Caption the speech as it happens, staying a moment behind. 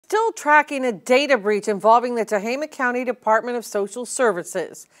still tracking a data breach involving the Tehama County Department of Social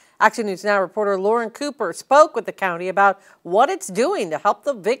Services. Action News Now reporter Lauren Cooper spoke with the county about what it's doing to help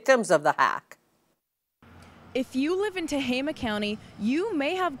the victims of the hack. If you live in Tehama County, you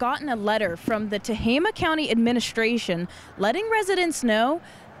may have gotten a letter from the Tehama County administration letting residents know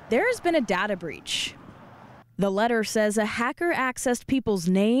there has been a data breach. The letter says a hacker accessed people's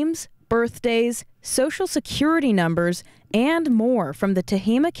names, birthdays, social security numbers, and more from the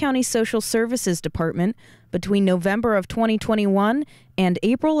Tehama County Social Services Department between November of 2021 and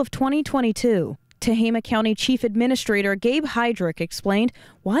April of 2022. Tehama County Chief Administrator Gabe Heydrich explained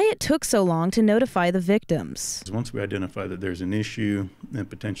why it took so long to notify the victims. Once we identify that there's an issue and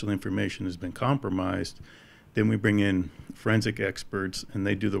potential information has been compromised, then we bring in forensic experts and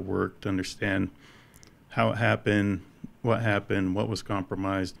they do the work to understand how it happened, what was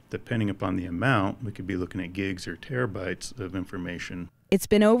compromised. Depending upon the amount, we could be looking at gigs or terabytes of information. It's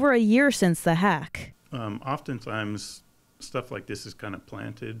been over a year since the hack. Oftentimes, stuff like this is kind of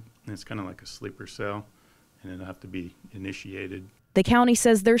planted, and it's kind of like a sleeper cell, and it'll have to be initiated. The county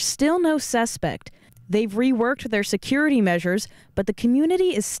says there's still no suspect. They've reworked their security measures, but the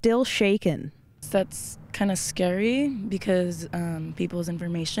community is still shaken. That's kind of scary because people's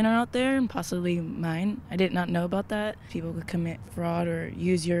information are out there, and possibly mine. I did not know about that. People could commit fraud or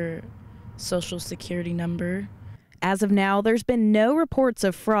use your social security number. As of now, there's been no reports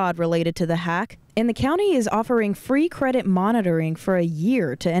of fraud related to the hack, and the county is offering free credit monitoring for a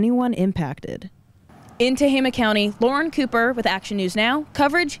year to anyone impacted. In Tehama County, Lauren Cooper with Action News Now,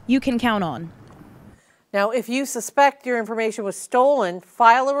 coverage you can count on. Now, if you suspect your information was stolen,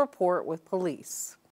 file a report with police.